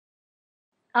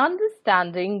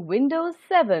Understanding Windows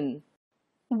 7.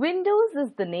 Windows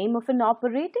is the name of an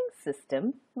operating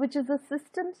system, which is a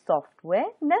system software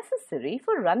necessary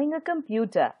for running a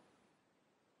computer.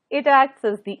 It acts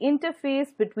as the interface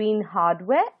between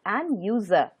hardware and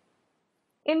user.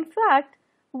 In fact,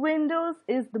 Windows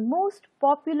is the most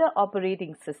popular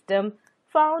operating system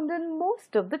found in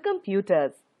most of the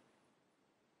computers.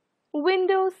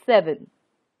 Windows 7.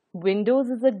 Windows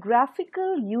is a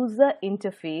graphical user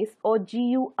interface or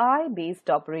GUI based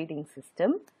operating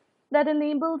system that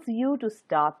enables you to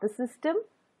start the system,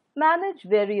 manage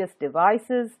various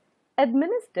devices,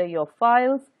 administer your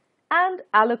files, and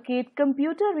allocate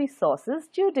computer resources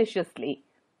judiciously.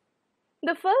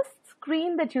 The first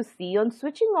screen that you see on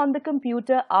switching on the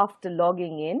computer after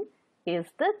logging in is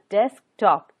the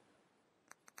desktop.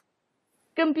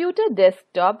 Computer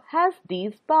desktop has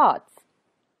these parts: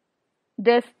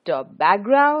 desktop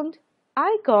background,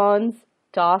 icons,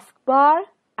 taskbar,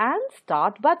 and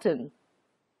start button.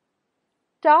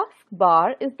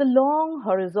 Taskbar is the long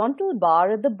horizontal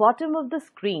bar at the bottom of the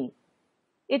screen.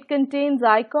 It contains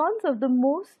icons of the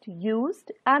most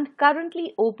used and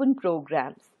currently open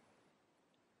programs.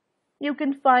 You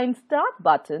can find Start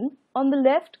button on the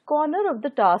left corner of the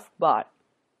taskbar.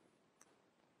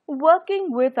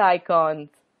 Working with icons.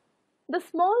 The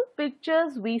small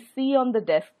pictures we see on the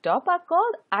desktop are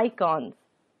called icons.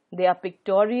 They are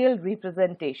pictorial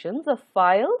representations of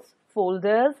files,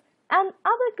 folders, and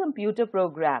other computer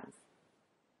programs.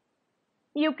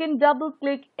 You can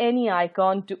double-click any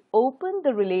icon to open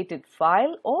the related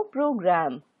file or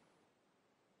program.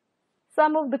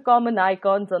 Some of the common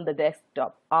icons on the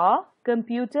desktop are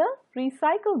computer,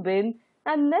 recycle bin,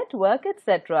 and network,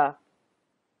 etc.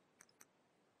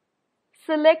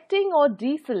 Selecting or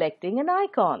deselecting an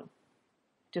icon.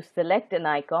 To select an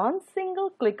icon,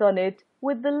 single-click on it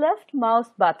with the left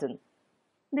mouse button.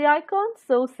 The icon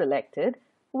so selected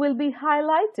will be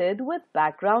highlighted with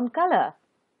background color.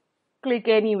 Click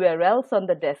anywhere else on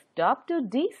the desktop to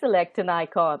deselect an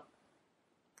icon.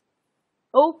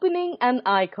 Opening an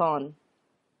icon.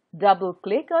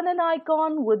 Double-click on an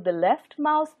icon with the left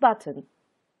mouse button.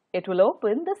 It will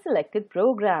open the selected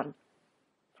program.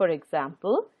 For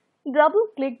example,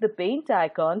 double-click the Paint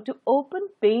icon to open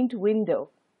Paint window.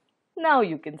 Now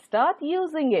you can start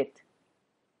using it.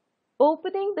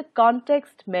 Opening the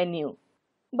context menu.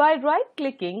 By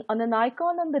right-clicking on an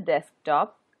icon on the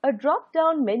desktop, a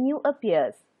drop-down menu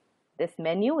appears. This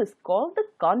menu is called the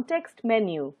context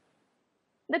menu.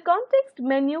 The context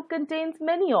menu contains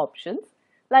many options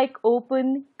like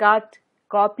open, cut,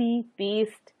 copy,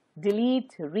 paste,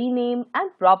 delete, rename,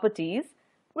 and properties,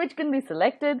 which can be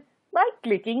selected by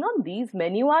clicking on these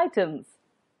menu items.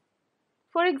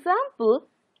 For example,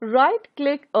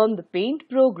 right-click on the Paint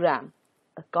program.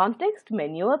 A context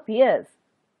menu appears.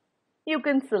 You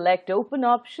can select Open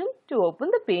option to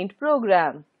open the Paint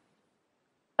program.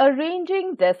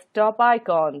 Arranging desktop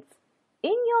icons.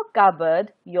 In your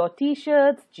cupboard, your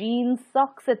t-shirts, jeans,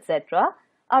 socks, etc.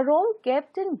 are all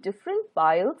kept in different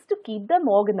piles to keep them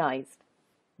organized.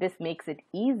 This makes it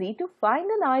easy to find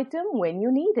an item when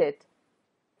you need it.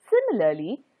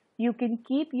 Similarly, you can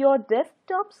keep your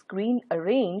desktop screen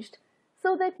arranged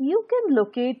so that you can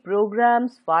locate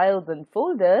programs, files, and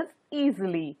folders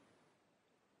easily.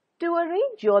 To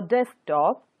arrange your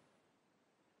desktop,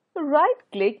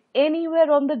 right-click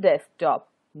anywhere on the desktop,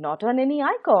 not on any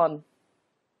icon.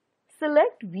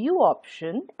 Select View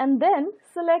option and then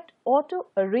select Auto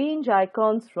Arrange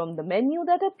icons from the menu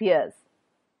that appears.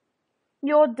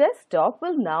 Your desktop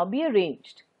will now be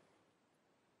arranged.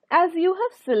 As you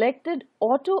have selected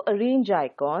Auto Arrange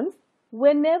icons,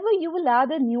 whenever you will add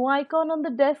a new icon on the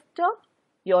desktop,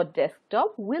 your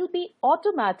desktop will be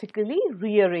automatically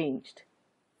rearranged.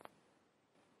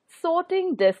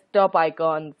 Sorting desktop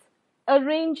icons.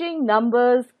 Arranging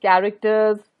numbers,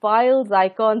 characters, files,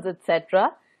 icons,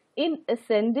 etc. in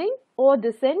ascending or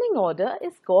descending order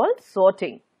is called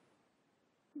sorting.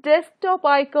 Desktop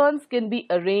icons can be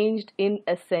arranged in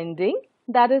ascending,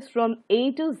 that is from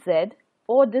A to Z,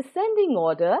 or descending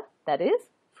order, that is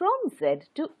from Z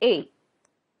to A.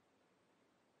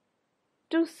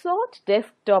 To sort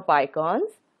desktop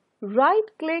icons,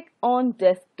 right-click on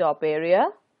Desktop area,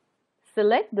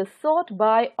 select the Sort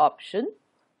By option.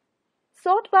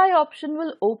 Sort By option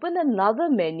will open another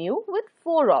menu with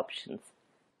 4 options: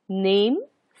 Name,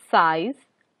 Size,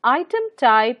 Item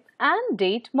Type, and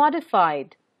Date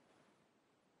Modified.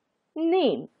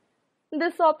 Name.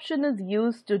 This option is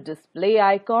used to display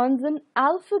icons in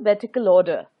alphabetical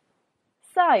order.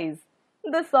 Size.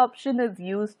 This option is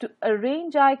used to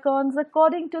arrange icons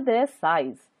according to their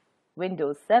size.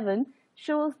 Windows 7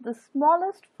 shows the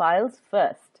smallest files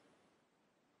first.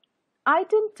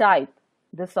 Item type.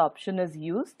 This option is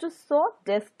used to sort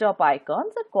desktop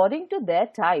icons according to their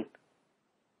type.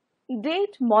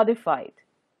 Date modified.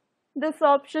 This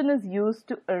option is used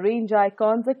to arrange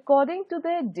icons according to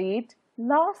their date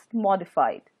last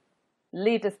modified.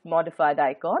 Latest modified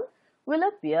icon will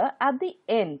appear at the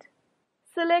end.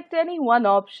 Select any one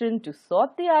option to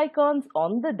sort the icons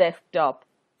on the desktop.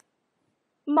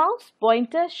 Mouse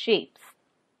pointer shapes.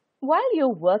 While you're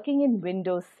working in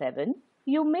Windows 7,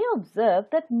 you may observe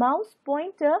that mouse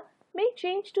pointer may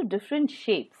change to different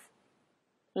shapes.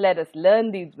 Let us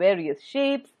learn these various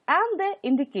shapes and their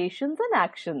indications and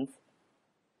actions.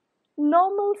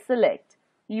 Normal select,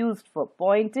 used for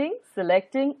pointing,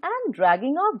 selecting and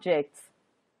dragging objects.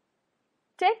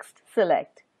 Text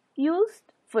select, used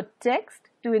for text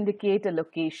to indicate a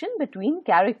location between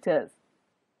characters.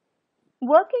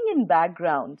 Working in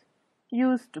background,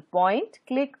 used to point,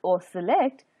 click or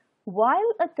select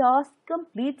while a task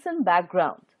completes in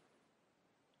background.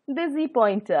 Busy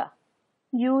pointer,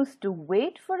 used to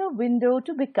wait for a window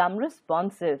to become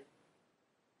responsive.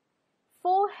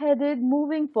 Four-headed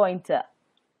moving pointer,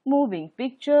 moving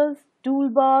pictures,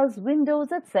 toolbars,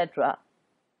 windows, etc.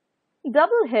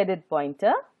 Double-headed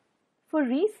pointer, for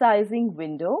resizing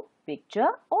window, picture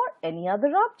or any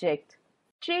other object.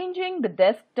 Changing the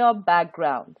desktop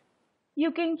background. You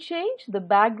can change the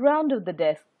background of the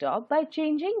desktop by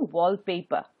changing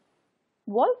wallpaper.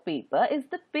 Wallpaper is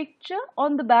the picture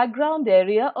on the background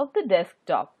area of the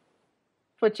desktop.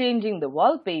 For changing the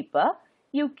wallpaper,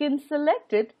 you can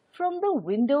select it from the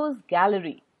Windows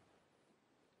gallery.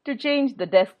 To change the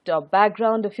desktop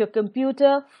background of your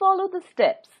computer, follow the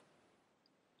steps.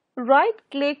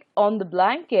 Right-click on the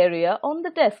blank area on the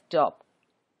desktop.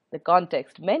 The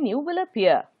context menu will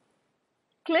appear.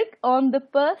 Click on the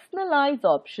Personalize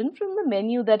option from the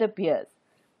menu that appears.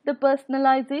 The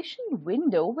personalization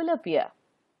window will appear.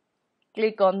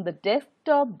 Click on the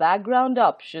Desktop Background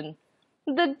option.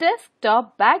 The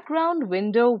desktop background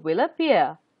window will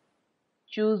appear.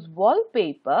 Choose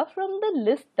Wallpaper from the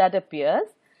list that appears.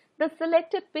 The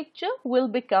selected picture will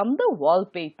become the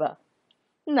wallpaper.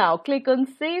 Now click on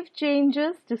Save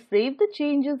Changes to save the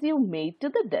changes you made to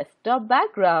the desktop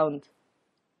background.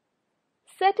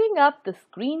 Setting up the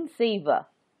screensaver.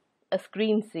 A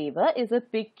screensaver is a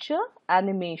picture,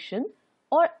 animation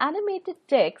or animated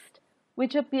text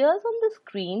which appears on the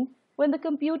screen when the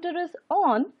computer is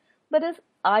on but is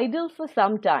idle for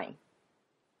some time.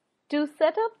 To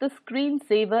set up the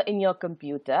screensaver in your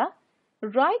computer,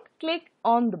 right-click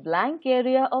on the blank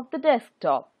area of the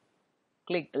desktop.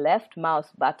 Click the left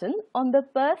mouse button on the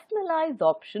Personalize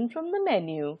option from the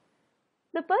menu.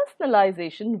 The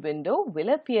personalization window will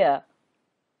appear.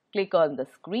 Click on the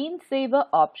Screensaver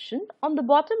option on the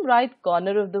bottom right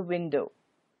corner of the window.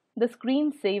 The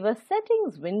Screensaver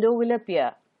settings window will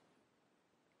appear.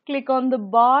 Click on the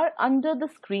bar under the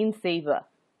screensaver.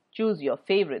 Choose your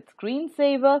favorite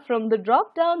screensaver from the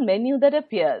drop-down menu that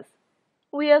appears.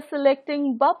 We are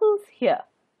selecting Bubbles here.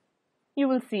 You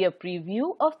will see a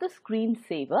preview of the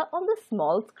screensaver on the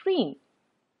small screen.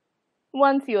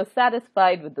 Once you are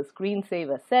satisfied with the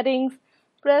screensaver settings,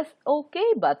 press OK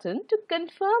button to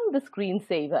confirm the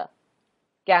screensaver.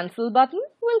 Cancel button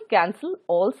will cancel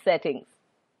all settings.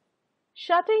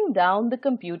 Shutting down the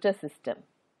computer system.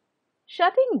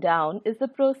 Shutting down is the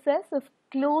process of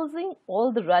closing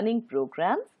all the running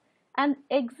programs and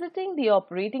exiting the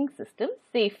operating system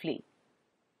safely.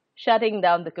 Shutting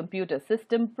down the computer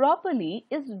system properly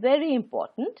is very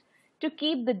important to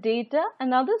keep the data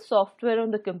and other software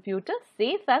on the computer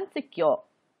safe and secure.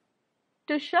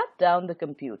 To shut down the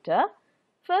computer,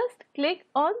 first click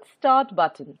on Start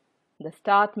button. The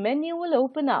Start menu will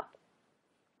open up.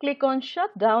 Click on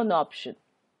Shut Down option.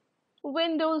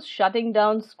 Windows shutting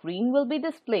down screen will be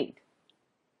displayed.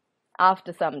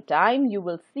 After some time, you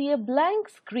will see a blank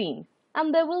screen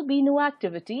and there will be no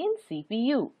activity in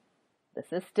CPU. The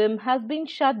system has been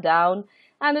shut down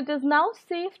and it is now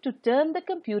safe to turn the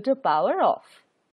computer power off.